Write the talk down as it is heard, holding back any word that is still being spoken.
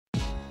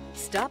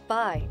Stop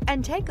by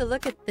and take a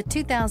look at the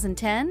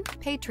 2010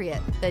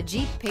 Patriot. The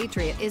Jeep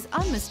Patriot is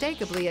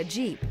unmistakably a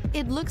Jeep.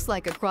 It looks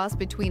like a cross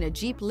between a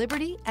Jeep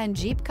Liberty and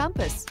Jeep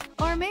Compass,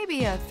 or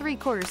maybe a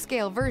 3/4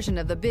 scale version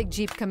of the big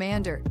Jeep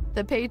Commander.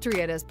 The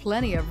Patriot has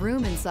plenty of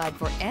room inside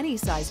for any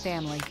size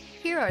family.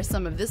 Here are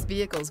some of this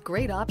vehicle's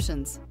great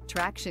options: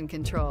 traction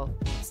control,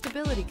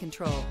 stability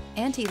control,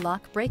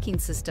 anti-lock braking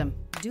system,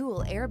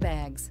 dual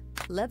airbags,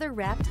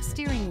 leather-wrapped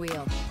steering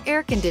wheel,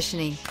 air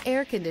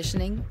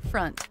conditioning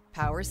front,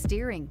 power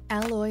steering,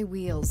 alloy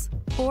wheels,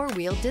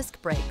 4-wheel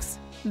disc brakes.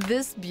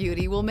 This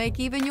beauty will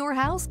make even your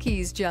house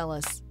keys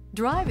jealous.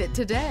 Drive it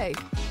today.